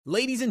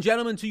Ladies and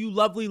gentlemen, to you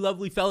lovely,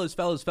 lovely fellas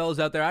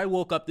out there, I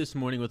woke up this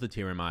morning with a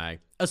tear in my eye,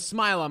 a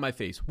smile on my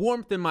face,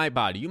 warmth in my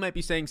body. You might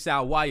be saying,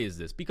 Sal, why is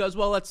this? Because,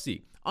 well, let's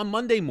see. On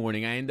Monday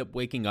morning, I end up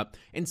waking up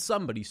and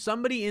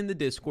somebody in the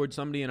Discord,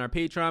 somebody in our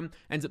Patreon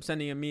ends up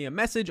sending me a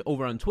message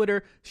over on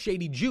Twitter,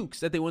 Shady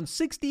Jukes, that they won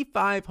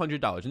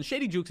 $6,500. And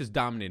Shady Jukes is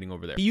dominating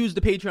over there. He used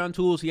the Patreon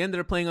tools. He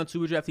ended up playing on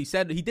Superdraft. He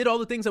said he did all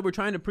the things that we're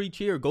trying to preach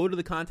here. Go to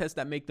the contests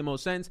that make the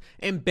most sense.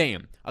 And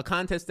bam, a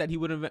contest that he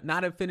would have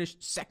not have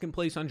finished second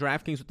place on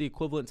DraftKings with the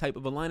equivalent type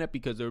of a lineup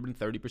because there would have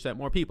been 30%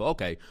 more people.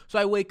 Okay, so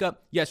I wake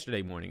up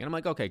yesterday morning and I'm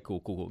like, okay,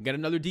 cool. Get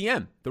another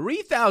DM.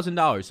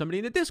 $3,000. Somebody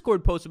in the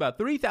Discord posts about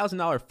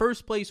 $3,000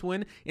 first place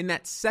win in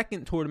that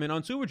second tournament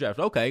on Superdraft.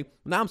 Okay,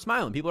 now I'm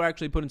smiling. People are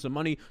actually putting some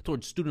money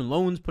towards student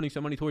loans, putting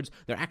some money towards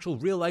their actual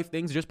real life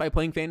things just by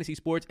playing fantasy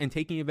sports and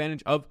taking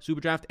advantage of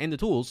Superdraft and the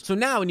tools. So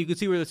now, and you can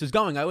see where this is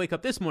going, I wake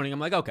up this morning, I'm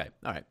like, okay,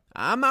 all right,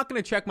 I'm not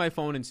going to check my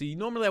phone and see.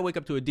 Normally I wake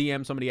up to a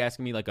DM, somebody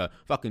asking me like a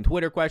fucking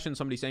Twitter question,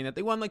 somebody saying that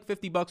they won like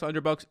 $50,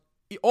 $100.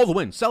 All the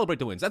wins. Celebrate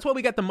the wins. That's why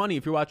we got the money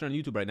if you're watching on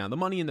YouTube right now. The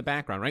money in the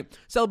background, right?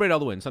 Celebrate all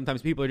the wins.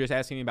 Sometimes people are just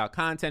asking me about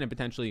content and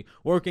potentially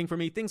working for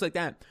me, things like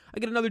that. I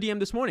get another DM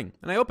this morning,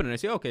 and I open it, and I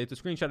say, okay, it's a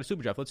screenshot of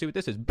Superdraft. Let's see what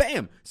this is.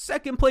 Bam!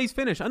 Second place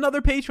finish.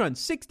 Another Patreon.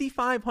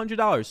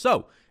 $6,500.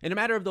 So, in a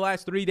matter of the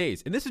last 3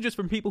 days, and this is just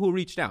from people who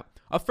reached out,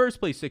 a first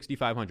place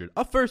 $6,500,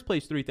 a first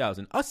place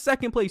 $3,000, a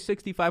second place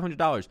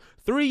 $6,500.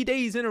 3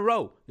 days in a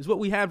row is what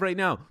we have right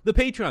now. The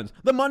Patrons.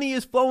 The money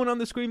is flowing on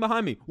the screen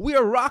behind me. We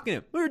are rocking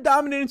it. We're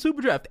dominating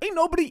Superdraft. Ain't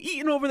nobody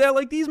eating over there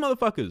like these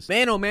motherfuckers.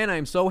 Man, oh man, I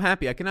am so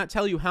happy. I cannot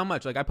tell you how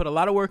much. Like, I put a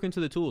lot of work into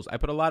the tools. I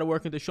put a lot of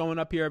work into showing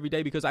up here every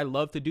day because I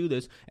love to do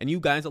this, and you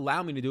guys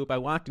allow me to do it by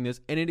watching this,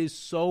 and it is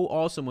so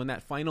awesome when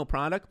that final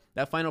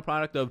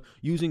product of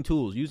using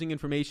tools, using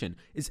information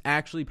is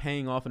actually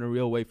paying off in a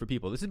real way for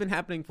people. This has been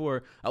happening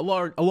for a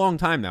long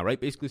time now,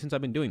 right? Basically, since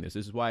I've been doing this.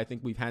 This is why I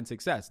think we've had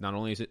success. Not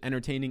only is it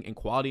entertaining and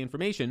quality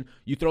information,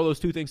 you throw those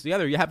two things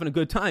together, you're having a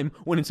good time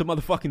winning some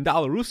motherfucking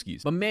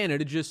dollar-rooskies. But man,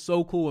 it is just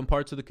so cool when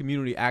parts of the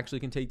community actually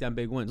can take down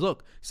big wins.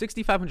 Look,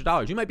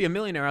 $6,500. You might be a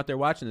millionaire out there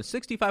watching this.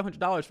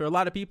 $6,500 for a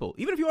lot of people.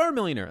 Even if you are a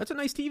millionaire, that's a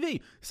nice TV.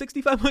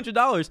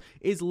 $6,500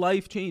 is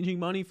life-changing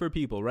money for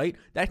people, right?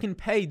 That can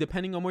pay,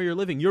 depending on where you're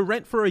living, your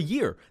rent for a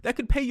year. That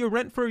could pay your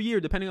rent for a year,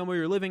 depending on where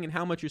you're living and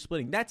how much you're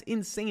splitting. That's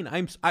insane.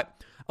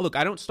 Look,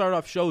 I don't start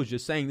off shows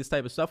just saying this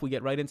type of stuff. We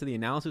get right into the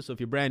analysis. So if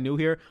you're brand new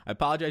here, I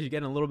apologize. You're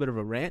getting a little bit of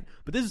a rant.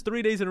 But this is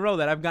 3 days in a row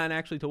that I've gotten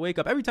actually to wake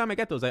up. Every time I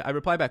get those, I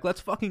reply back,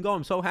 let's fucking go.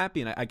 I'm so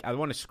happy. And I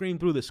want to scream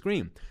through the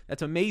screen.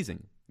 That's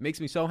amazing. Makes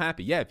me so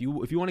happy. Yeah, if you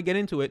want to get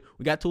into it,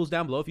 we got tools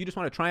down below. If you just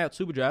want to try out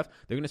Superdraft,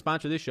 they're going to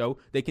sponsor this show.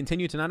 They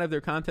continue to not have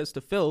their contests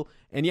to fill.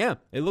 And yeah,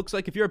 it looks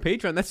like if you're a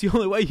patron, that's the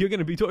only way you're going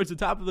to be towards the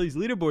top of these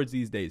leaderboards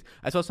these days.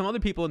 I saw some other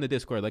people in the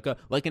Discord,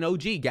 like an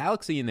OG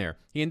Galaxy in there.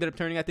 He ended up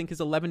turning, I think, his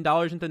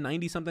 $11 into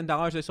 $90-something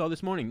I saw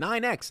this morning.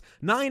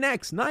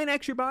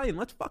 9x you're buying.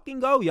 Let's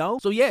fucking go, yo.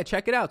 So yeah,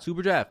 check it out,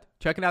 Superdraft.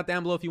 Check it out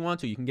down below if you want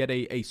to. You can get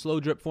a slow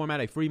drip format,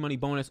 a free money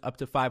bonus up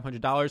to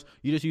 $500.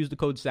 You just use the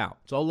code SAL.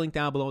 It's all linked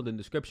down below in the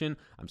description.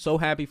 I'm so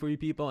happy for you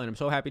people, and I'm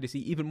so happy to see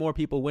even more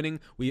people winning.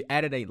 We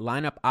added a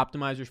lineup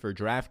optimizers for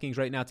DraftKings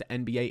right now to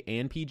NBA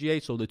and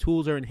PGA, so the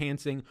tools are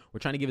enhancing.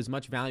 We're trying to give as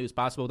much value as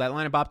possible. That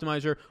lineup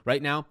optimizer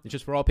right now, it's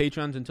just for all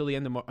patrons until the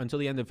end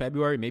of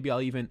February. Maybe I'll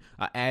even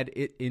add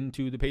it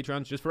into the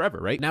patrons just forever,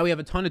 right? Now we have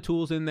a ton of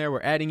tools in there.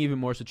 We're adding even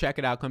more, so check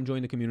it out. Come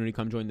join the community.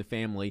 Come join the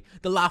family.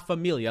 The La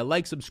Familia.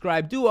 Like,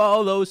 subscribe, do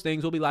all those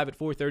things. We'll be live at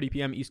 4:30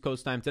 p.m. East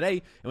Coast time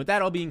today. And with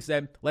that all being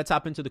said, let's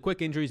hop into the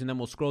quick injuries, and then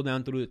we'll scroll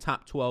down through the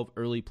top 12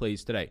 early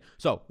plays today.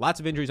 So, lots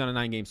of injuries on a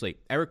 9-game slate.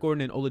 Eric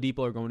Gordon and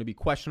Oladipo are going to be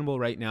questionable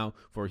right now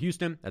for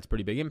Houston. That's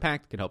pretty big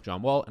impact. Could help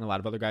John Wall and a lot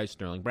of other guys,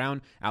 Sterling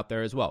Brown, out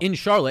there as well. In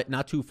Charlotte,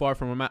 not too far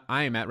from where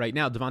I am at right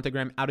now, Devontae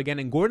Graham out again,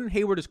 and Gordon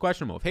Hayward is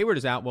questionable. If Hayward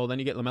is out, well, then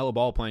you get LaMelo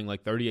Ball playing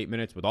like 38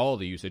 minutes with all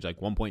the usage, like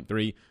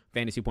 1.3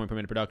 fantasy point per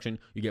minute production.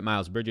 You get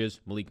Miles Bridges,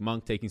 Malik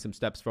Monk taking some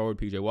steps forward,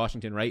 PJ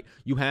Washington, right?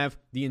 You have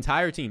the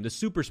entire team, the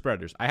super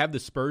spreaders. I have the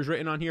Spurs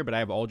written on here, but I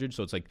have Aldridge,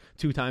 so it's like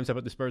 2 times I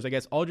put the Spurs, I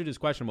guess. Aldridge is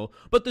questionable,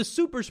 but the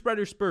super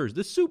spreader Spurs,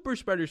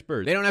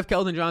 they don't have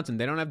Keldon Johnson,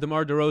 they don't have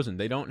DeMar DeRozan,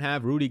 they don't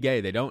have Rudy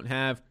Gay, they don't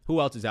have, who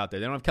else is out there?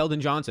 They don't have Keldon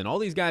Johnson. All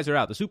these guys are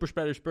out. The super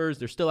spreader Spurs,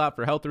 they're still out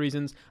for health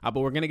reasons, but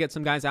we're going to get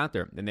some guys out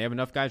there, and they have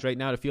enough guys right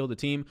now to field the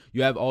team.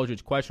 You have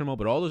Aldridge questionable,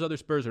 but all those other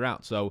Spurs are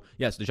out. So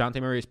yes, DeJounte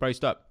Murray is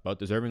priced up, but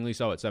deservingly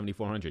so at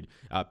 $7,400.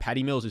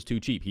 Patty Mills is too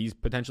cheap. He's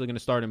potentially going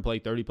to start and play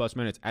 30 plus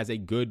minutes as a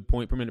good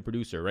point per minute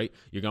producer, right?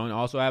 You're going to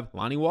also have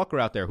Lonnie Walker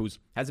out there, who's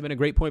hasn't been a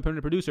great point per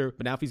minute producer,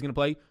 but now if he's going to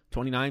play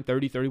 29,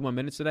 30, 31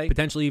 minutes today,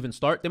 potentially even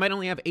start, they might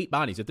only have 8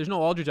 bodies. If there's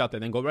no Aldridge out there,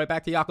 then go right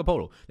back to Jakob.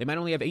 They might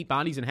only have 8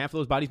 bodies, and half of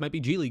those bodies might be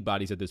G League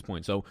bodies at this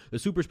point. So the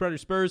super spreader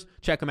Spurs,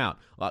 check them out.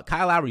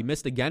 Kyle Lowry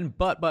missed again,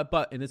 but,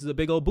 and this is a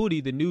big old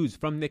booty. The news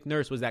from Nick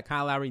Nurse was that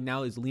Kyle Lowry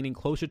now is leaning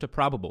closer to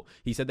probable.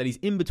 He said that he's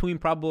in between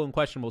probable and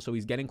questionable, so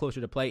he's getting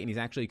closer to play, and he's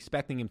actually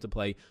expecting him to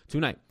play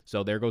tonight.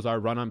 So there goes our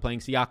run on playing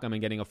Siakam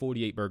and getting a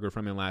 48 burger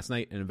from him last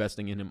night and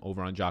investing in him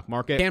over on Jock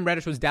Market. Cam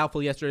Reddish was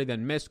doubtful yesterday,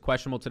 then missed.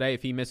 Questionable today.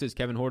 If he misses,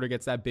 Kevin Huerter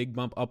gets that big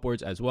bump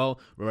upwards as well.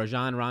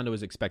 Rajon Rondo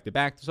is expected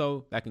back,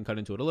 so that can cut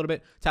into it a little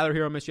bit. Tyler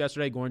Hero missed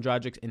yesterday. Goran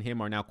Dragic and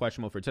him are now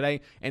questionable for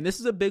today. And this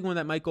is a big one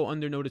that might go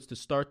under notice to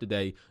start the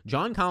day.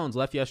 John Collins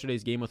left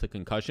yesterday's game with a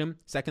concussion.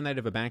 Second night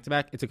of a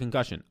back-to-back, it's a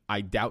concussion.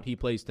 I doubt he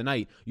plays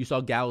tonight. You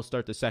saw Gallo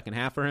start the second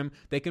half for him.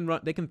 They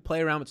can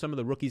play around with some of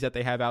the rookies that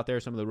they have out there,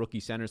 some of the rookie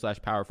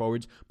center/power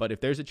forwards. But if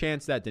there's a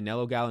chance that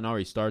Danilo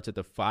Gallinari starts at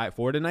the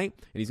 5-4 tonight,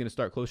 and he's going to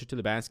start closer to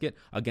the basket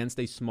against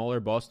a smaller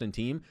Boston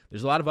team,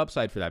 there's a lot of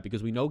upside for that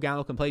because we know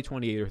Gallo can play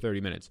 28 or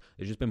 30 minutes.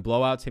 There's just been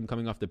blowouts, him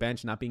coming off the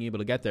bench, not being able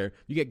to get there.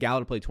 You get Gallo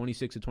to play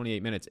 26 to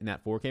 28 minutes in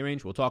that 4K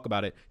range. We'll talk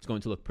about it. It's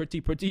going to look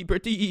pretty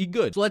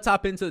good. So let's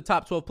hop into the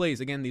top 12 plays.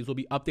 Again, these will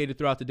be updated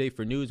throughout the day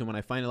for news, and when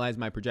I finalize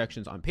my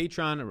projections on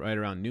Patreon right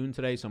around noon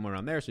today, somewhere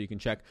around there, so you can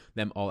check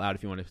them all out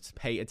if you want to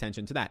pay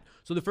attention to that.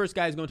 So the first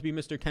guy is going to be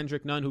Mr.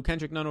 Kendrick Nunn, who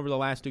Kendrick Nunn over the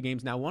last 2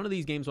 games. Now, one of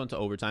these games went to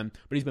overtime,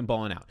 but he's been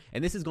balling out.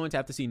 And this is going to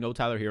have to see no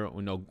Tyler Hero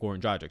or no Goran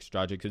Dragic.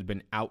 Dragic has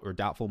been out or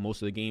doubtful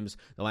most of the games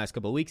the last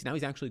couple of weeks. Now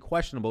he's actually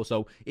questionable.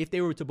 So if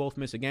they were to both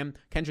miss again,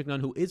 Kendrick Nunn,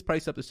 who is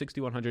priced up to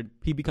 6,100,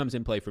 he becomes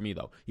in play for me,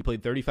 though. He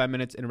played 35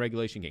 minutes in a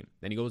regulation game.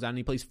 Then he goes out and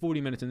he plays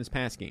 40 minutes in this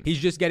past game. He's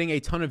just getting a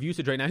ton of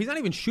usage right now. He's not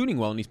even shooting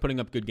well, and he's putting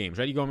up good games,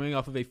 right? You're going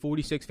off of a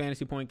 46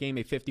 fantasy point game,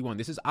 a 51.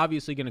 This is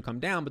obviously going to come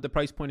down, but the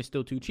price point is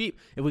still too cheap.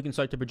 If we can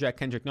start to project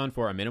Kendrick Nunn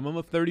for a minimum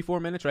of 34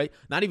 minutes, right?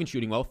 Not even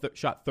shooting well.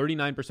 Shot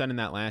 39% in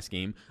that last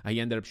game. He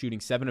ended up shooting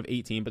 7 of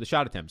 18, but the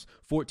shot attempts,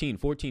 14,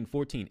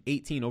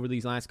 18 over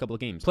these last couple of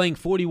games. Playing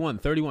 41,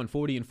 31,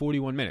 40, and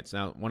 41 minutes.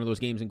 Now, one of those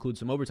games includes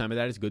some overtime, but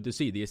that is good to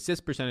see. The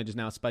assist percentage is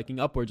now spiking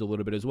upwards a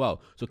little bit as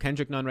well. So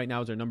Kendrick Nunn right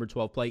now is our number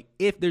 12 play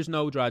if there's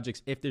no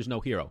Dragic, if there's no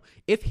Hero.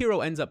 If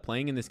Hero ends up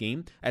playing in this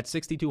game at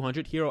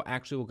 6,200, Hero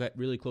actually will get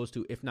really close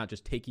to, if not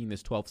just taking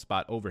this 12th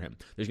spot over him.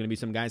 There's going to be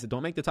some guys that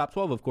don't make the top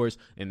 12, of course,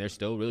 and they're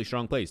still really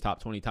strong plays.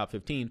 Top 20, top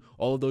 15.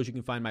 All of those you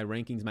can find my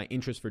rankings, my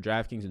interest for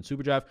DraftKings and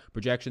SuperDraft,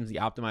 projections, the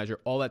optimizer,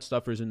 all that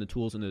stuff is in the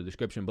tools in the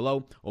description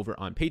below over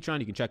on Patreon.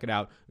 You can check it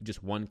out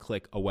just one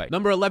click away.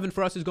 Number 11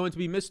 for us is going to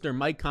be Mr.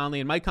 Mike Conley.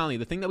 And Mike Conley,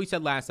 the thing that we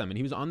said last time, and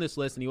he was on this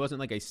list, and he wasn't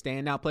like a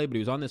standout play, but he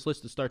was on this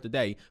list to start the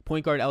day.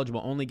 Point guard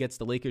eligible, only gets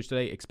the Lakers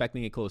today,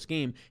 expecting a close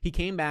game. He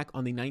came back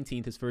on the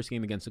 19th, his first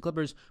game against the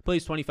Clippers,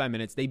 plays 25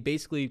 minutes. They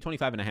basically,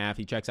 25 and a half,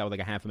 he checks out with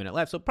like a half a minute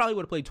left, so probably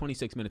would have played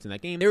 26 minutes in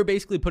that game. They were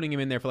basically putting him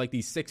in there for like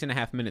these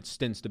 6.5 minute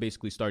stints to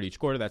basically start each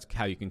quarter. That's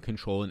how you can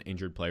control an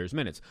injured player's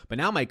minutes. But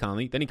now Mike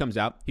Conley, then he comes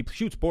out, he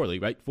shoots poorly,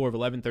 right? 4 of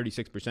 11,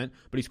 36%,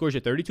 but he scores you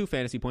 32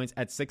 fantasy points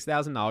at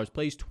 $6,000,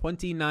 plays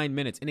 29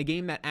 minutes in a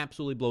game that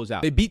absolutely blows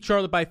out. They beat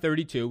Charlotte by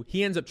 32.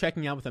 He ends up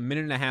checking out with a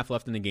minute and a half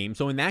left in the game.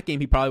 So in that game,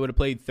 he probably would have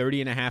played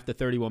 30 and a half to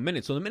 31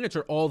 minutes. So the minutes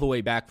are all the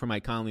way back for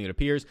Mike Conley, it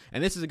appears.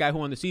 And this is a guy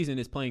who on the season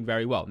is playing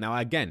very well. Now,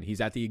 again,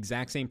 he's at the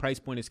exact same price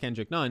point as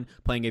Kendrick Nunn,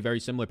 playing a very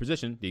similar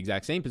position, the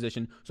exact same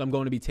position. So I'm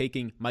going to be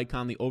taking Mike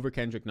Conley over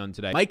Kendrick Nunn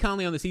today. Mike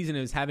Conley on the season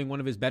is having one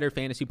of his better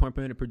fantasy point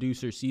per minute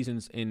producer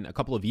seasons in a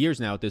couple of years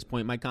now at this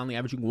point. Mike Conley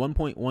averaging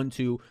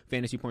 1.12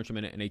 fantasy points per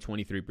minute and a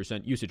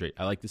 23% usage rate.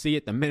 I like to see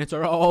it. The minutes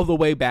are all the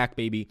way back,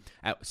 baby,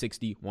 at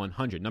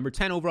 6,100. Number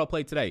 10 overall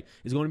play today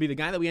is going to be the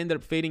guy that we ended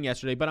up fading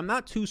yesterday, but I'm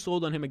not too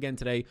sold on him again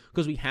today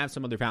because we have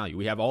some other value.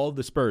 We have all of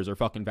the Spurs are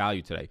fucking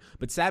value today.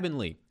 But Saben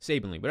Lee,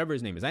 whatever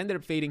his name is, I ended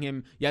up fading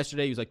him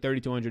yesterday. He was like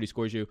 3,200. He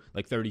scores you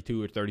like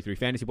 32 or 33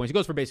 fantasy points. He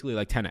goes for basically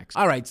like 10x.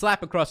 All right,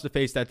 slap across the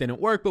face. That didn't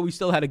work, but we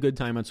still had a good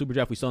time on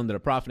SuperDraft. We still ended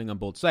up profiting on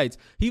both sites.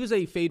 He was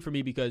a fade for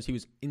me because he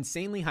was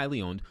insanely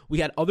highly owned. We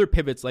had other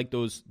pivots like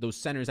those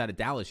centers out of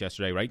Dallas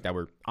yesterday, right? That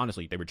were,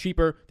 honestly, they were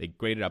cheaper. They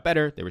graded out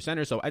better. They were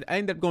centers. So I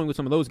ended up going with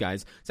some of those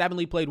guys. Saben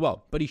Lee played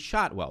well, but he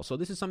shot well. So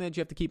this is something that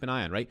you have to keep an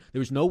eye on, right? There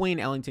was no Wayne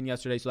Ellington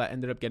yesterday, so that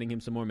ended up getting him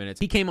some more minutes.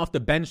 He came off the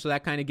bench, so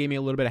that kind of gave me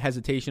a little bit of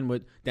hesitation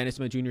with Dennis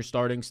Smith Jr.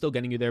 starting, still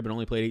getting you there, but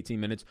only played 18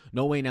 minutes.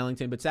 No Wayne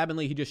Ellington, but Saben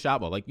Lee, he just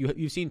shot well. Like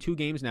you've seen 2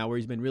 games now where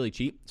he's been really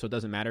cheap, so it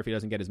doesn't matter if he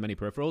doesn't get as many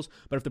peripherals.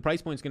 But if the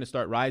price point's going to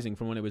start rising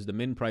from when it was the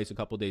min price a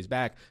couple days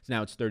back, so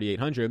now it's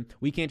 3,800.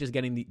 We can't just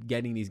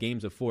getting these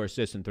games of 4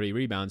 assists and 3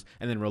 rebounds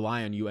and then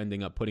rely on you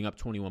ending up putting up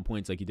 21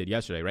 points like he did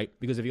yesterday, right?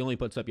 Because if he only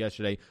puts up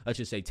yesterday, let's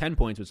just say 10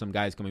 points with some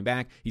guys coming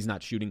back, he's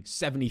not shooting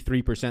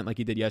 73% like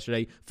he did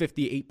yesterday,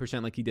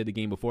 58% like he did the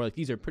game before. Like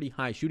these are pretty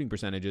high shooting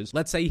percentages.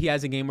 Let's say he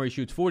has a game where he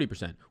shoots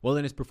 40%. Well,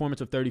 then his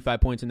performance of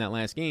 35 points in that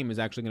last game is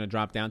actually going to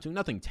drop down to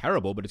nothing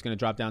terrible, but it's going to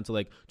drop down to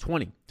like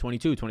 20,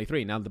 22,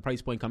 23. Now the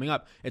price point coming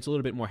up, it's a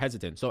little bit more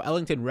hesitant. So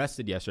Ellington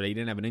rested yesterday. He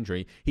didn't have an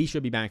injury. He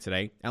should be back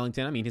today.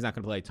 Ellington, I mean, he's not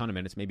going to play a ton of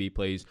minutes. Maybe he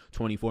plays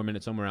 24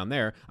 minutes somewhere around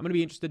there. I'm going to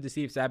be interested to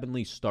see if Saben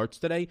Lee starts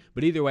today,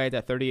 but either way, at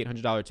that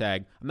 $3,800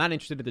 tag, I'm not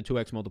interested in the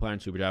 2x multiplier in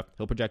SuperDraft.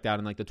 He'll project out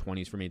in like the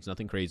 20s for me. It's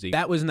nothing crazy.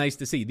 That was nice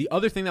to see. The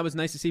other thing that was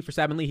nice to see for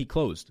Saben Lee, he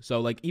closed.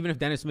 So like even if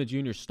Dennis Smith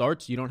Jr.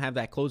 starts, you don't have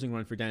that closing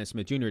run for Dennis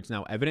Smith Jr. It's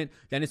now evident.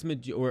 Dennis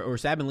Smith or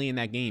Saben Lee in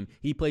that game,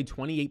 he played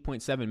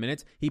 28.7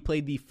 minutes. He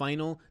played the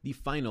final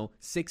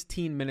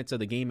 16 minutes of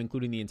the game,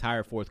 including the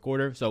entire fourth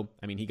quarter. So,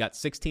 I mean, he got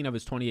 16 of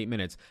his 28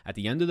 minutes at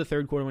the end of the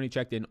third quarter when he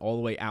checked in, all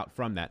the way out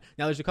from that.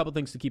 Now, there's a couple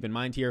things to keep in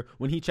mind here.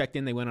 When he checked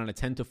in, they went on a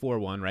 10-4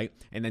 one, right?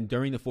 And then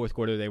during the fourth fourth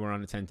quarter, they were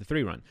on a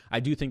 10-3 run. I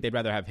do think they'd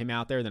rather have him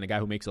out there than a guy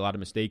who makes a lot of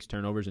mistakes,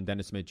 turnovers, and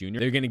Dennis Smith Jr.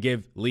 They're going to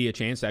give Lee a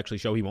chance to actually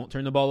show he won't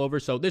turn the ball over.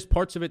 So there's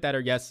parts of it that are,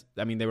 yes,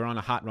 I mean, they were on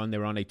a hot run. They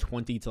were on a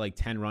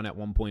 20-10 run at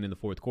one point in the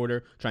fourth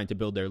quarter, trying to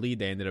build their lead.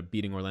 They ended up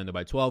beating Orlando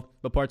by 12,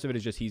 but parts of it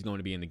is just he's going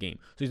to be in the game.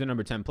 So he's the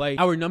number 10 play.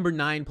 Our number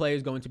 9 play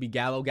is going to be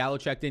Gallo. Gallo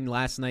checked in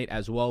last night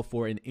as well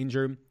for an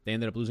injured. They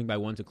ended up losing by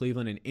 1 to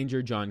Cleveland, and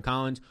injured John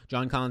Collins.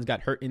 John Collins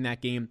got hurt in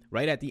that game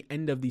right at the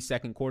end of the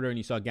second quarter, and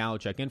you saw Gallo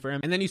check in for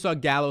him. And then you saw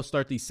Gallo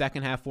start the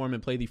second half for him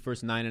and play the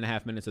first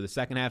 9.5 minutes of the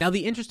second half. Now,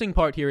 the interesting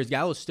part here is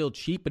Gallo's still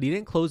cheap, but he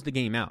didn't close the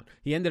game out.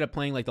 He ended up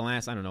playing like the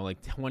last,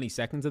 20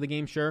 seconds of the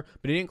game, sure,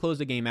 but he didn't close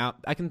the game out.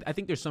 I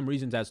think there's some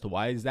reasons as to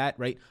why is that,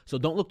 right? So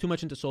don't look too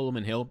much into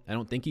Solomon Hill. I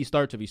don't think he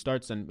starts. If he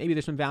starts, then maybe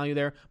there's some value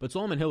there. But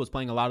Solomon Hill was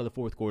playing a lot of the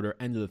fourth quarter,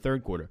 end of the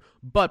third quarter.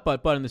 But,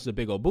 and this is a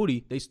big old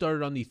booty, they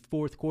started on the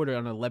fourth quarter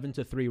on an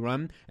 11-3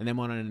 run and then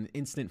went on an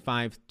instant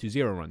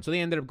 5-0 run. So they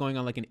ended up going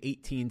on like an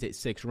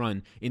 18-6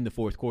 run in the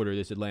fourth quarter,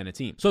 this Atlanta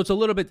team. So it's a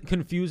little bit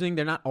confusing.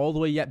 They're not all the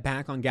way yet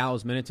back on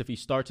Gallo's minutes. If he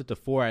starts at the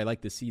 4, I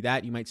like to see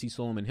that. You might see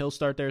Solomon Hill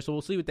start there. So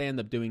we'll see what they end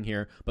up doing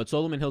here. But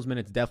Solomon Hill's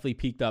minutes definitely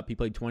peaked up. He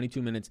played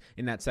 22 minutes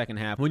in that second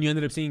half when you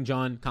ended up seeing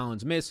John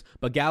Collins miss.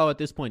 But Gallo at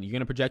this point, you're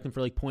going to project him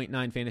for like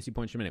 0.9 fantasy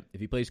points per minute.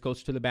 If he plays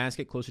closer to the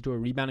basket, closer to a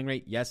rebounding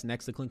rate, yes,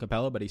 next to Clint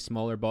Capella, but a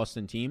smaller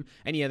Boston team.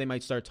 And yeah, they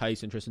might start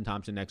Tice and Tristan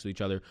Thompson next to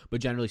each other.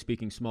 But generally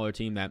speaking, smaller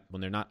team that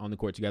when they're not on the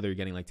court together, you're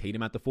getting like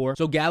Tatum at the 4.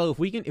 So Gallo, if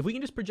we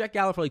can just project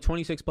Gallo for like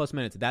 26 plus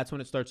minutes, that's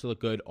when it starts to look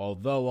good.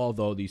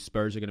 Although these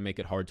Spurs are going to make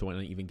it hard to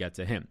even get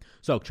to him.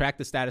 So track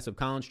the status of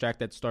Collins, track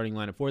that starting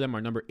lineup for them.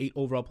 Our number 8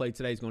 overall play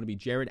today is going to be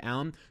Jared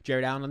Allen.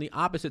 Jared Allen on the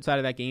opposite side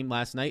of that game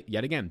last night,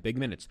 yet again, big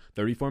minutes,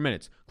 34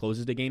 minutes,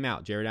 closes the game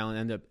out. Jared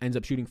Allen ends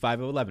up shooting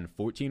 5 of 11,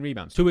 14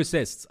 rebounds, 2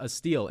 assists, a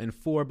steal, and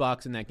 4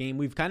 blocks in that game.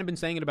 We've kind of been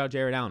saying it about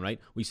Jared Allen, right?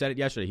 We said it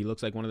yesterday. He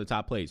looks like one of the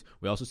top plays.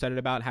 We also said it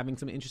about having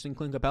some interesting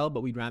Clint Capella,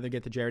 but we'd rather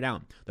get to Jared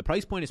Allen. The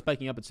price point is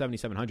spiking up at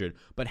 $7,700,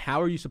 but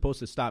how are you supposed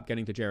to stop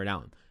getting to Jared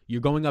Allen?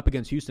 You're going up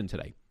against Houston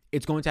today.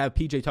 It's going to have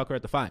PJ Tucker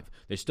at the 5.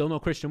 There's still no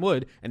Christian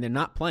Wood, and they're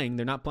not playing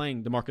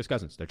DeMarcus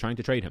Cousins. They're trying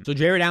to trade him. So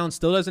Jared Allen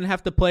still doesn't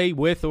have to play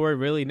with or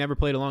really never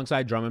played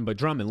alongside Drummond, but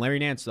Drummond, Larry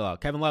Nance,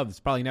 Kevin Love is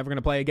probably never going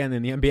to play again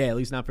in the NBA, at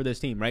least not for this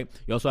team, right?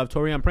 You also have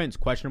Taurean Prince,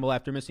 questionable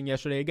after missing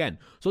yesterday again.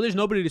 So there's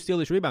nobody to steal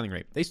this rebounding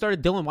rate. They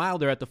started Dylan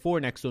Wilder at the 4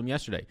 next to him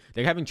yesterday.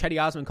 They're having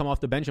Chetty Osman come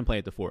off the bench and play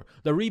at the 4.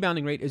 The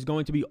rebounding rate is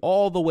going to be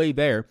all the way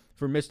there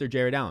for Mr.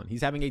 Jared Allen.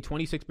 He's having a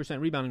 26%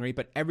 rebounding rate,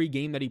 but every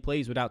game that he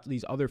plays without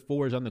these other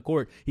 4s on the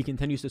court, he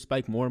continues to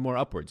spike more and more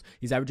upwards.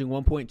 He's averaging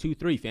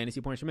 1.23 fantasy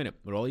points per minute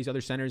with all these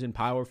other centers and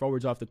power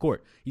forwards off the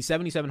court. He's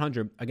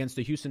 7,700 against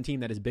the Houston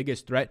team that his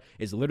biggest threat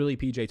is literally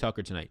PJ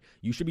Tucker tonight.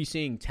 You should be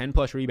seeing 10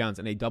 plus rebounds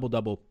and a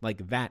double-double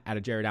like that out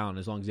of Jared Allen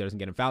as long as he doesn't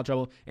get in foul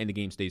trouble and the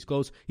game stays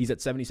close. He's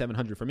at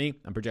 7,700 for me.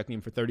 I'm projecting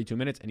him for 32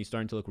 minutes, and he's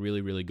starting to look really,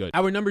 really good.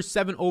 Our number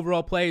 7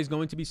 overall play is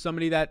going to be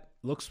somebody that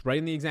looks right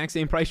in the exact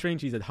same price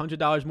range. He's at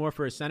 $100 more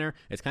for a center.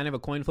 It's kind of a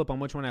coin flip on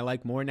which one I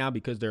like more now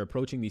because they're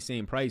approaching the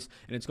same price,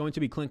 and it's going to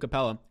be Clint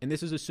Capella. And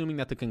this is assuming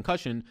that the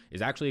concussion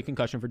is actually a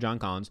concussion for John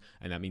Collins,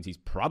 and that means he's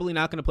probably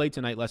not going to play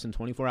tonight less than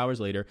 24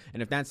 hours later.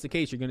 And if that's the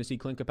case, you're going to see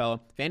Clint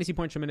Capella, fantasy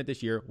points per minute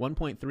this year,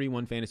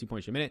 1.31 fantasy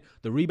points per minute.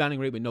 The rebounding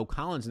rate with no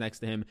Collins next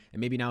to him, and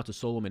maybe now it's a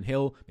Solomon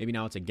Hill, maybe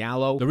now it's a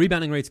Gallo. The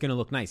rebounding rate's going to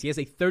look nice. He has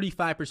a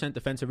 35%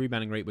 defensive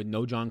rebounding rate with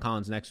no John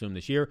Collins next to him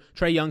this year.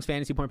 Trae Young's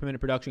fantasy point per minute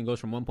production goes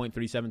from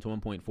 1.37 to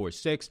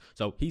 1.46.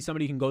 So he's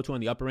somebody you can go to on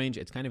the upper range.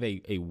 It's kind of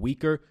a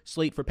weaker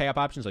slate for pay-up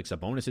options. Like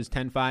Sabonis is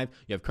 10.5.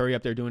 You have Curry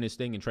up there doing his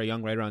thing and Trae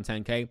Young right around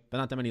 10K. But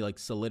not that many like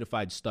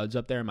solidified studs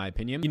up there in my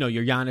opinion. You know,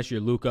 your Giannis,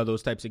 your Luka,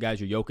 those types of guys,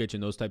 your Jokic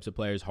and those types of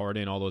players,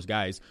 Harden, all those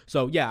guys.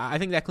 So yeah, I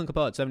think that Clint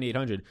Capella at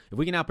 7,800, if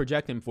we can now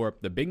project him for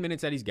the big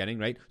minutes that he's getting,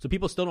 right? So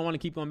people still don't want to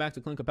keep going back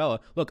to Clint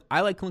Capella. Look,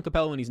 I like Clint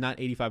Capella when he's not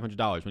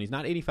 $8,500. When he's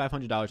not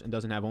 $8,500 and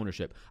doesn't have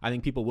ownership, I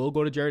think people will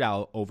go to Jared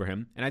Allen over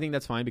him. And I think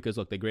that's fine because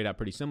look, they grade out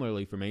pretty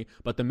similarly for me,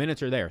 but the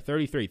minutes are there.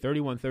 33,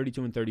 31,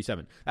 32, and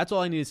 37. That's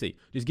all I need to see.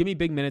 Just give me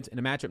big minutes in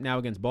a matchup now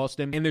against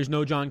Boston. And there's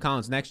no John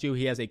Collins next to you.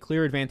 He has a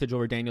clear advantage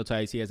over Daniel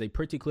Tice. He has a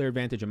pretty clear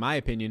advantage, in my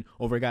opinion,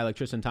 over a guy like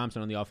Tristan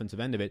Thompson on the offensive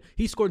end of it.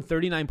 He scored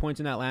 39 points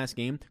in that last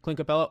game. Clint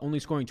Capella only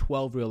scoring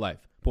 12 real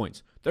life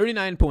points.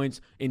 39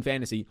 points in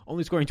fantasy,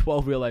 only scoring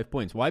 12 real-life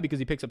points. Why? Because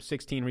he picks up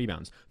 16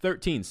 rebounds.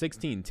 13,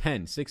 16,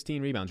 10,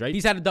 16 rebounds, right?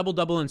 He's had a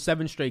double-double in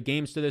 7 straight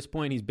games to this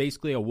point. He's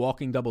basically a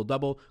walking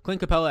double-double. Clint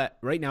Capella,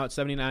 right now at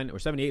 $7,900 or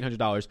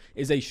 $7,800,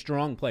 is a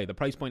strong play. The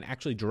price point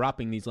actually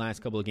dropping these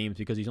last couple of games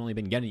because he's only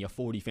been getting you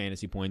 40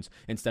 fantasy points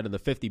instead of the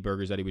 50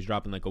 burgers that he was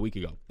dropping like a week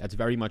ago. That's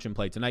very much in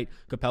play tonight.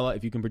 Capella,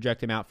 if you can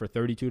project him out for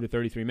 32 to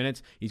 33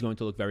 minutes, he's going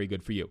to look very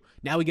good for you.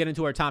 Now we get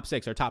into our top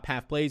 6, our top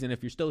half plays, and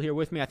if you're still here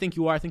with me, I think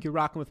you are. I think you're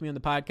rocking with me on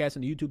the podcast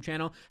and the YouTube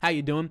channel. How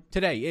you doing?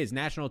 Today is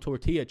National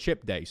Tortilla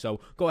Chip Day,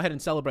 so go ahead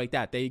and celebrate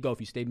that. There you go. If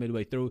you stayed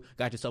midway through,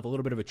 got yourself a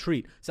little bit of a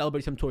treat.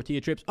 Celebrate some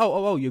tortilla chips.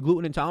 You're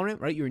gluten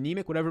intolerant, right? You're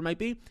anemic, whatever it might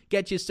be.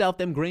 Get yourself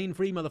them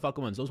grain-free motherfucker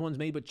ones. Those ones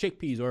made with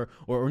chickpeas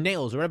or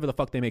nails or whatever the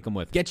fuck they make them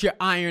with. Get your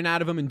iron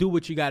out of them and do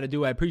what you got to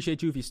do. I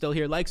appreciate you if you're still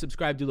here. Like,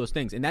 subscribe, do those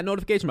things. And that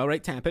notification bell,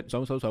 right? Tap it.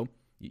 So.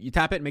 You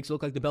tap it makes it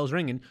look like the bell's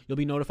ringing. You'll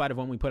be notified of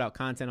when we put out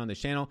content on this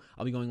channel.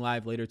 I'll be going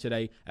live later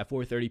today at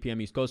 4:30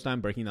 p.m. East Coast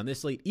time, breaking down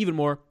this slate even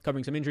more,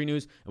 covering some injury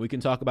news, and we can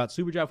talk about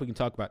Super Draft. We can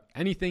talk about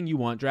anything you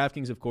want.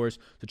 DraftKings, of course.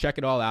 So check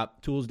it all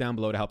out. Tools down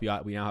below to help you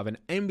out. We now have an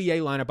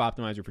NBA lineup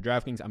optimizer for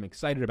DraftKings. I'm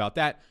excited about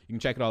that. You can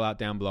check it all out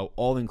down below,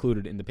 all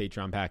included in the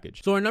Patreon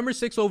package. So our number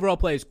 6 overall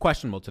play is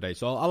questionable today.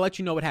 So I'll let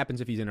you know what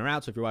happens if he's in or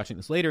out. So if you're watching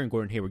this later and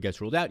Gordon Hayward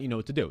gets ruled out, you know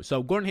what to do.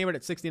 So Gordon Hayward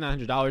at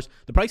 $6,900.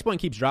 The price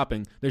point keeps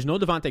dropping. There's no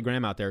Devontae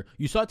Graham out there.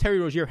 You saw Terry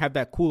Rozier have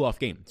that cool-off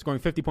game, scoring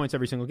 50 points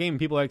every single game, and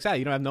people are excited.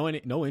 You don't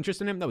have no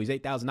interest in him? No, he's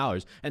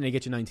 $8,000, and they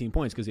get you 19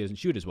 points because he doesn't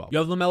shoot as well. You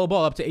have LaMelo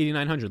Ball up to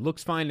 $8,900.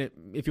 Looks fine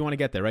if you want to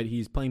get there, right?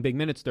 He's playing big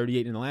minutes,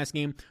 38 in the last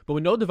game. But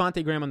with no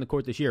Devontae Graham on the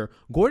court this year,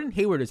 Gordon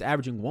Hayward is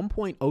averaging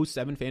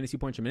 1.07 fantasy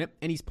points a minute,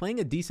 and he's playing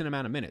a decent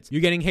amount of minutes.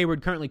 You're getting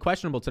Hayward currently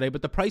questionable today,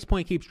 but the price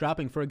point keeps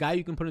dropping for a guy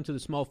you can put into the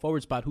small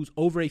forward spot who's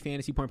over a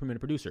fantasy point per minute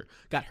producer.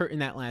 Got hurt in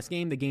that last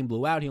game. The game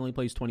blew out. He only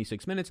plays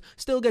 26 minutes.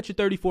 Still gets you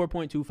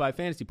 34.25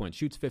 fantasy points.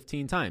 Shoots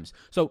 15 times.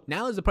 So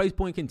now as the price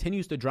point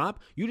continues to drop,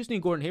 you just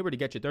need Gordon Hayward to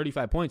get you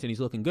 35 points, and he's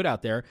looking good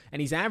out there,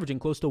 and he's averaging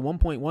close to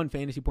 1.1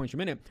 fantasy points per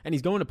minute, and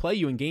he's going to play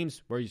you in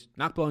games where he's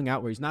not blowing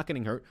out, where he's not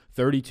getting hurt.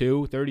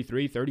 32,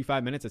 33,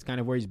 35 minutes. That's kind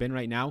of where he's been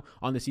right now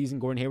on the season.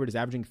 Gordon Hayward is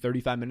averaging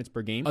 35 minutes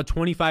per game, a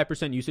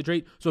 25% usage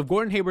rate. So if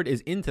Gordon Hayward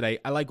is in today,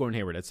 I like Gordon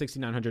Hayward at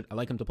 $6,900. I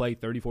like him to play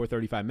 34,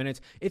 35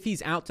 minutes. If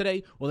he's out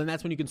today, well, then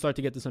that's when you can start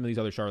to get to some of these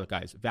other Charlotte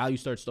guys. Value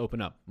starts to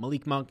open up.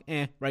 Malik Monk,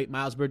 right?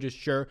 Miles Bridges,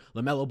 sure.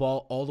 LaMelo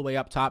Ball all the way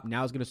up top.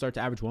 Now is going to start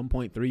to average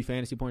 1.3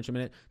 fantasy points a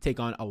minute, take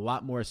on a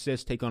lot more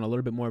assists, take on a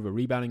little bit more of a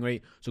rebounding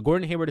rate. So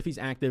Gordon Hayward, if he's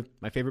active,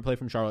 my favorite play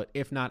from Charlotte.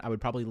 If not, I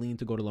would probably lean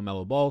to go to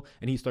LaMelo Ball,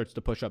 and he starts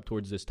to push up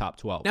towards this top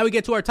 12. Now we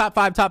get to our top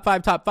five,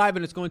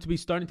 and it's going to be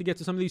starting to get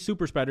to some of these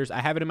super spreaders. I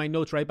have it in my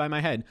notes right by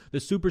my head. The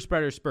super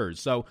spreader Spurs.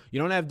 So you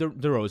don't have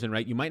DeRozan,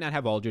 right? You might not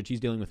have Aldridge. He's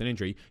dealing with an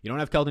injury. You don't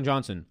have Keldon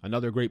Johnson,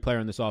 another great player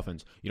in this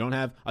offense. You don't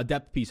have a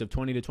depth piece of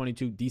 20 to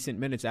 22 decent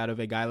minutes out of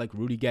a guy like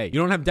Rudy Gay. You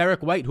don't have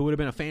Derek White, who would have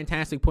been a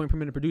fantastic point per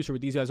minute producer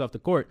with these guys off the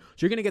court.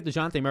 So you're going to get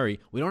DeJounte Murray.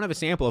 We don't have a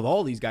sample of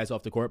all these guys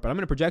off the court, but I'm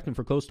going to project him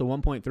for close to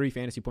 1.3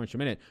 fantasy points per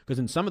minute, because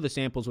in some of the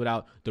samples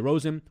without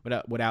DeRozan,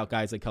 without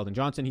guys like Keldon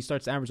Johnson, he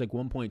starts to average like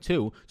 1.2.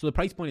 So the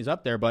price point is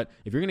up there, but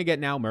if you're going to get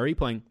now Murray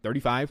playing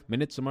 35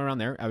 minutes, somewhere around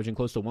there, averaging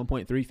close to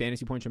 1.3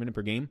 fantasy points per minute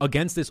per game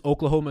against this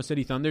Oklahoma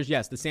City Thunders,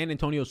 yes, the San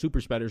Antonio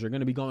super spreaders are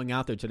going to be going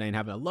out there today and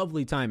having a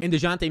lovely time. And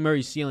DeJounte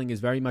Murray's ceiling is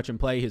very much in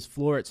play. His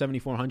floor at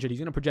 7,400, he's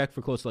going to project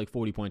for close to like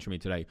 40 points for me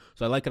today.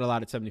 So I like it a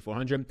lot at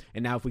 7,400.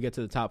 And now if we get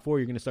to the top 4,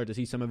 you're going to start to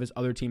see some of his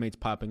other teammates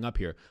popping up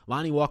here.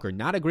 Lonnie Walker,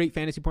 not a great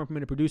fantasy point per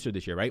minute producer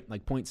this year, right?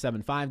 Like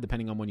 0.75,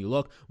 depending on when you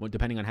look,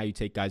 depending on how you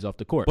take guys off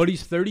the court. But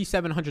he's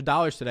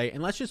 $3,700 today.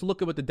 And let's just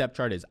look at what the depth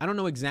chart is. I don't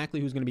know exactly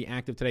who's going to be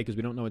active today because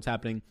we don't know what's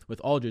happening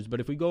with Aldridge. But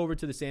if we go over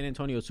to the San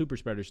Antonio super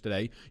spreaders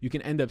today, you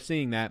can end up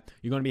seeing that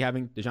you're going to be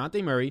having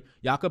DeJounte Murray,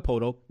 Jakob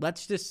Poeltl.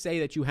 Let's just say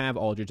that you have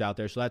Aldridge out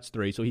there. So that's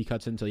 3. So he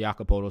cuts into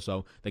Jakob Poeltl.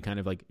 So they kind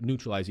of like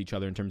neutralize each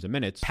other in terms of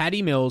minutes.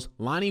 Patty Mills,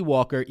 Lonnie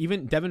Walker,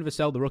 even Devin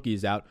Vassell, the rookie,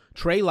 is out.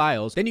 Trey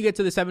Lyles. Then you get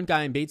to the 7th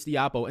guy in Bates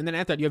Diapo. And then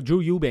after that, you have Drew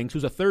Eubanks,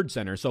 who's a 3rd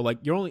center. So like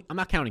I'm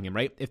not counting him,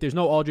 right? If there's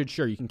no Aldridge,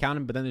 sure, you can count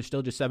him, but then there's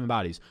still just 7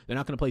 bodies. They're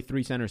not going to play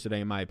 3 centers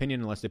today, in my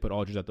opinion, unless they put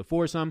Aldridge at the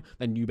 4 some.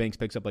 Then Eubanks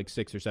picks up like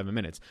 6 or 7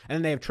 minutes. And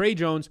then they have Trey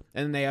Jones,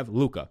 and then they have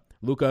Luka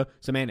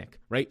Samanik,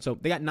 right? So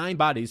they got 9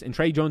 bodies, and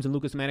Trey Jones and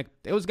Luka Samanik,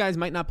 those guys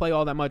might not play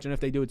all that much, and if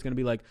they do, it's going to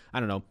be like, I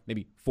don't know,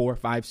 maybe 4,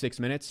 5, 6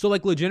 minutes. So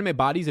like legitimate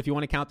bodies, if you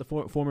want to count the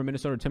former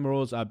Minnesota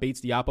Timberwolves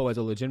Bates Diapo as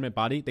a legitimate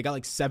body, they got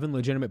like 7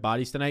 legitimate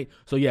bodies tonight.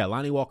 So yeah,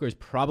 Lonnie Walker is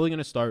probably going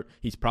to start.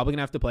 He's probably going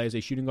to have to play as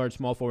a shooting guard,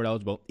 small forward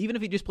eligible. Even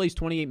if he just plays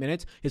 28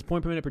 minutes, his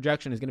point per minute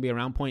projection is going to be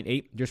around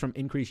 0.8 just from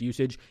increased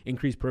usage,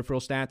 increased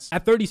peripheral stats.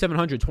 At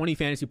 3,700, 20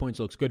 fantasy points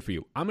looks good for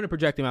you. I'm going to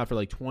project him out for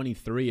like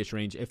 23-ish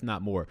range, if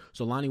not more.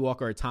 So Lonnie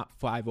Walker, a top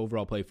 5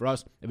 overall play for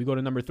us. If we go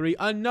to number 3,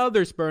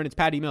 another Spur, and it's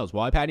Patty Mills.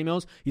 Why Patty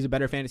Mills? He's a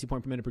better fantasy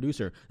point per minute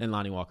producer than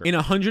Lonnie Walker. In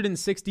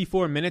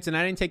 164 minutes, and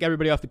I didn't take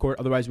everybody off the court,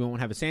 otherwise we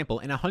won't have a sample.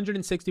 In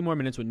 160 more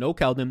minutes with no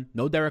Keldon,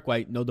 no Derek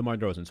White, no DeMar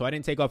DeRozan. So I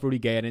didn't take off Rudy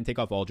Gay. I didn't take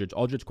off Aldridge.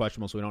 Aldridge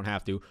questionable, so we don't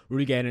have to.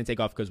 Rudy Gay I didn't take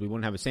off because we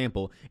wouldn't have a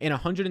sample. In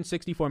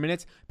 164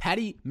 minutes,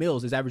 Patty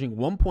Mills is averaging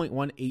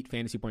 1.18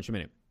 fantasy points per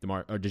minute.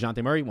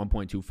 DeJounte Murray,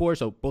 1.24.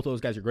 So both of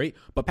those guys are great.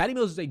 But Patty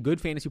Mills is a good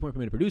fantasy point per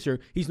minute producer.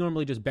 He's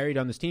normally just buried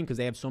on this team because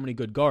they have so many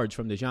good guards,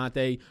 from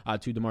DeJounte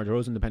to DeMar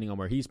DeRozan, depending on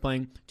where he's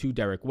playing, to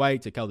Derek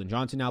White, to Keldon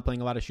Johnson now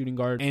playing a lot of shooting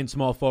guard and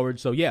small forward.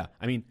 So yeah,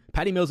 I mean,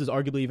 Patty Mills is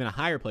arguably even a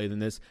higher play than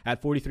this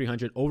at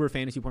 4,300 over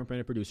fantasy point per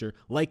minute producer,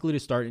 likely to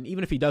start. And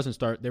even if he doesn't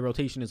start, their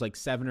rotation is like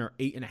 7 or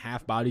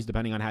 8.5 bodies,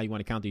 depending on how you want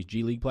to count these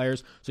G League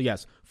players. So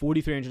yes,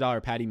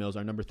 $4,300 Patty Mills,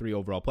 our number 3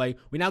 overall play.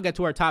 We now get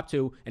to our top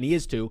 2, and he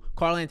is 2.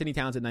 Karl Anthony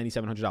Towns at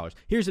 $9,700. $200.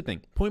 Here's the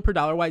thing. Point per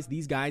dollar wise,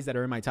 these guys that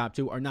are in my top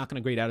 2 are not going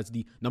to grade out as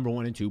the number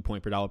 1 and 2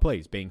 point per dollar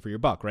plays, bang for your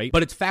buck, right?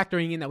 But it's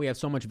factoring in that we have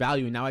so much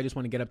value, and now I just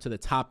want to get up to the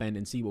top end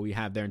and see what we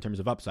have there in terms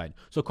of upside.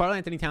 So Karl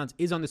Anthony Towns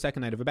is on the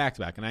second night of a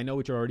back-to-back, and I know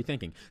what you're already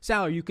thinking.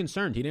 Sal, are you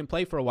concerned? He didn't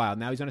play for a while.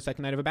 Now he's on a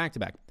second night of a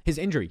back-to-back. His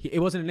injury, it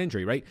wasn't an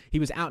injury, right? He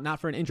was out not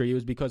for an injury. It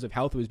was because of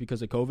health. It was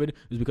because of COVID. It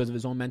was because of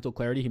his own mental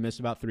clarity. He missed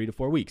about 3 to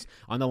 4 weeks.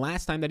 On the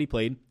last time that he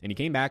played, and he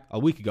came back a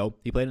week ago,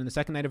 he played on the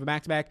second night of a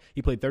back-to-back.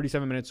 He played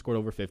 37 minutes, scored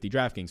over 50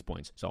 DraftKings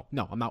points. So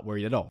no, I'm not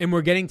worried at all. And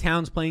we're getting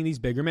Towns playing these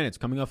bigger minutes,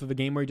 coming off of a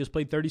game where he just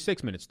played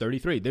 36 minutes,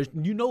 33.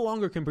 You no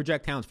longer can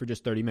project Towns for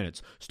just 30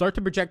 minutes. Start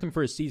to project him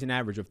for a season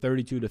average of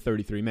 32 to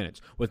 33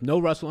 minutes. With no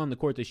Russell on the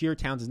court this year,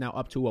 Towns is now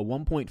up to a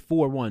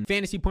 1.41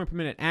 fantasy point per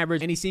minute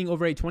average, and he's seeing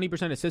over a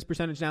 20% assist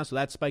percentage now, so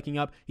that's spiking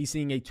up. He's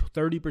seeing a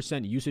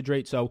 30% usage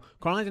rate. So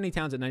Karl Anthony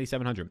Towns at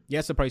 9,700.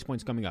 Yes, the price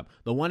point's coming up.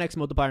 The 1x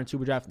multiplier in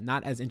Superdraft,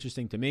 not as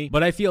interesting to me,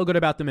 but I feel good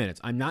about the minutes.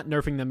 I'm not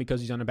nerfing them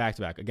because he's on a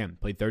back-to-back. Again,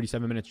 played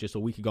 37 minutes just a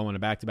week ago on a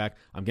back-to-back.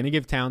 I'm going to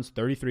give Towns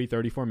 33,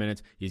 34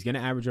 minutes. He's going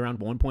to average around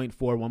 1.4,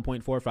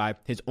 1.45.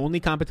 His only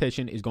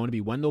competition is going to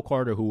be Wendell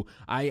Carter, who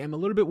I am a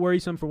little bit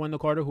worrisome for Wendell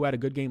Carter, who had a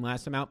good game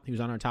last time out. He was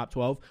on our top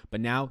 12,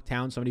 but now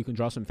Towns, somebody who can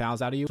draw some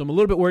fouls out of you. So I'm a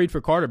little bit worried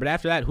for Carter, but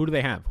after that, who do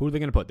they have? Who are they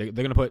going to put? They're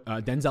going to put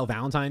Denzel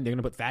Valentine. They're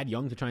going to put Thad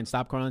Young to try and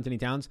stop Karl Anthony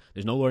Towns.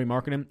 There's no Lauri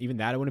Markkanen. Even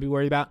that I wouldn't be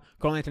worried about.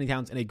 Karl Anthony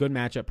Towns in a good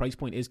matchup. Price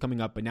point is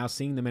coming up, but now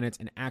seeing the minutes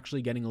and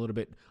actually getting a little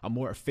bit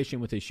more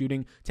efficient with his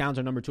shooting. Towns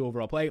our number 2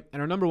 overall play,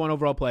 and our number 1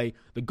 overall play,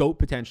 the GOAT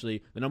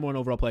potentially, the number 1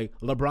 overall play,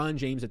 LeBron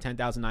James at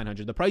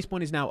 10,900. The price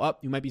point is now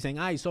up. You might be saying,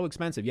 he's so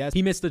expensive. Yes,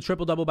 he missed the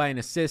triple-double by an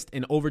assist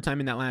in overtime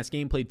in that last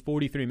game, played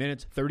 43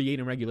 minutes, 38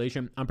 in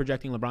regulation. I'm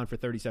projecting LeBron for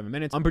 37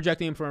 minutes. I'm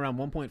projecting him for around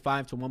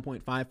 1.5 to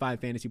 1.55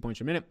 fantasy points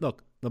per minute.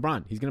 Look,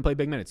 LeBron, he's going to play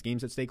big minutes,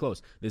 games that stay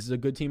close. This is a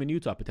good team in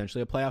Utah,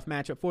 potentially a playoff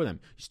matchup for them.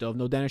 You still have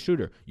no Dennis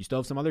Schroeder. You still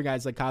have some other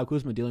guys like Kyle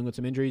Kuzma dealing with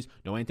some injuries.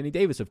 No Anthony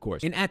Davis, of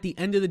course. And at the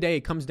end of the day,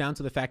 it comes down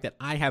to the fact that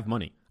I have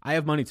money. I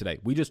have money today.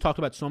 We just talked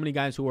about so many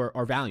guys who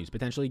are values,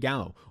 potentially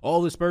Gallo.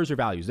 All the Spurs are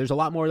values. There's a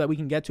lot more that we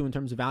can get to in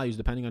terms of values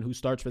depending on who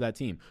starts for that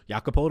team.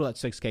 Jakob Poeltl at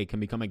 6K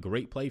can become a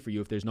great play for you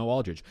if there's no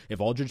Aldridge.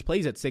 If Aldridge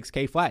plays at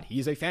 6K flat,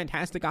 he's a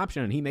fantastic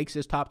option and he makes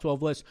his top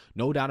 12 list,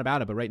 no doubt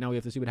about it. But right now we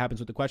have to see what happens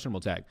with the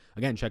questionable tag.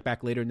 Again, check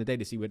back later in the day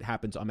to see what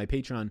happens on my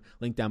Patreon.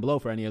 Link down below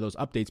for any of those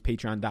updates,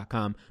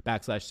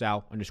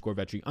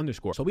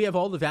 patreon.com/Sal_Vetri_. So we have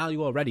all the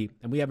value already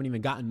and we haven't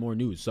even gotten more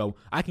news. So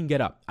I can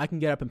get up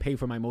and pay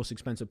for my most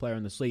expensive player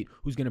on the slate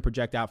who's going to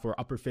project out for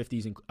upper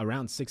 50s and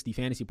around 60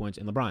 fantasy points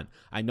in LeBron.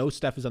 I know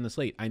Steph is on the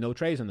slate. I know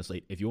Trey is on the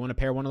slate. If you want to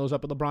pair one of those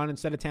up with LeBron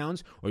instead of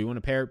Towns, or you want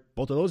to pair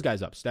both of those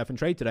guys up, Steph and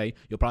Trey today,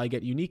 you'll probably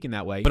get unique in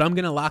that way. But I'm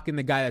going to lock in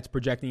the guy that's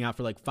projecting out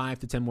for like 5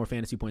 to 10 more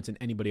fantasy points than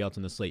anybody else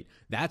on the slate.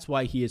 That's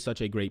why he is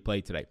such a great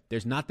play today.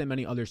 There's not that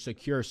many other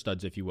secure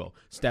studs, if you will.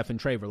 Steph and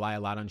Trey rely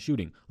a lot on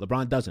shooting.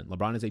 LeBron doesn't.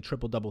 LeBron is a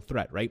triple-double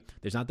threat, right?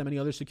 There's not that many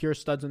other secure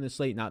studs on this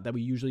slate, not that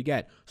we usually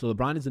get. So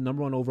LeBron is the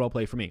number 1 overall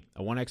play for me.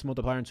 A 1x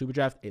multiplier in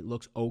Superdraft, it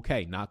looks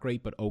okay. Not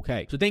great, but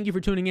okay. So thank you for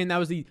tuning in. That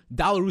was the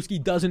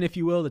Dollaruski dozen, if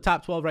you will. The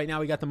top 12 right now.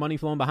 We got the money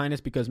flowing behind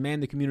us because,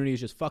 man, the community is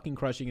just fucking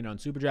crushing it on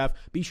Superdraft.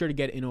 Be sure to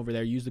get in over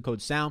there. Use the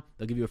code SAL.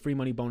 They'll give you a free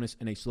money bonus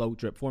in a slow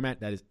drip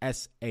format. That is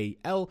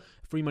SAL.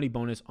 Free money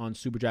bonus on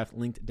Superdraft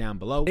linked down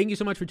below. Thank you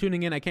so much for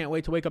tuning in. I can't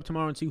wait to wake up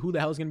tomorrow and see who the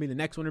hell is going to be the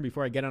next winner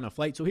before I get on a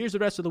flight. So here's the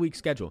rest of the week's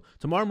schedule.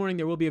 Tomorrow morning,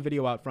 there will be a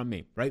video out from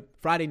me, right?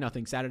 Friday,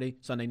 nothing. Saturday,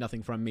 Sunday,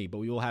 nothing from me. But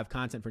we will have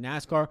content for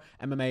NASCAR,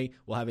 MMA.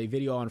 We'll have a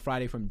video on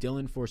Friday from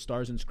Dylan for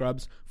Stars and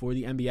Scrubs for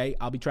the NBA.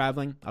 I'll be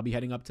traveling. I'll be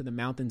heading up to the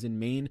mountains in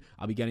Maine.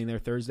 I'll be getting there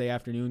Thursday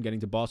afternoon, getting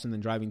to Boston,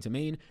 then driving to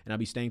Maine. And I'll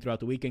be staying throughout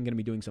the weekend. Going to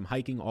be doing some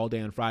hiking all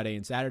day on Friday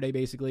and Saturday,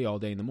 basically, all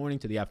day in the morning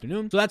to the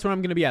afternoon. So that's where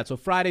I'm going to be at. So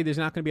Friday, there's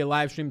not going to be a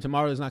live stream.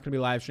 Tomorrow, there's not going to be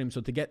a live stream. So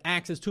to get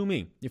access to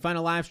me, you find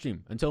a live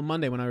stream until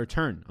Monday when I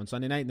return on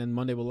Sunday night, and then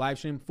Monday we'll live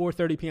stream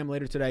 4:30 p.m.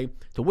 later today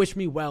to wish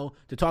me well,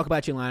 to talk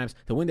about your lineups,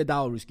 to win the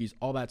Dollaruskis,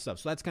 all that stuff.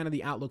 So that's kind of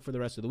the outlook for the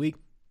rest of the week.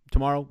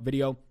 Tomorrow,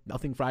 video,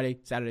 nothing Friday,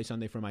 Saturday,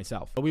 Sunday for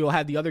myself. But we will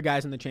have the other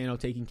guys on the channel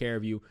taking care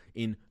of you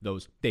in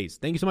those days.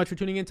 Thank you so much for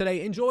tuning in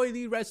today. Enjoy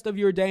the rest of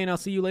your day, and I'll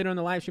see you later on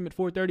the live stream at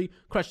 4:30.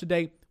 Crush the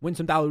day, win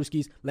some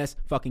Dollaruskis. Let's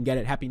fucking get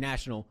it. Happy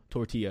National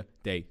Tortilla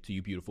Day to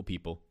you beautiful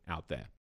people out there.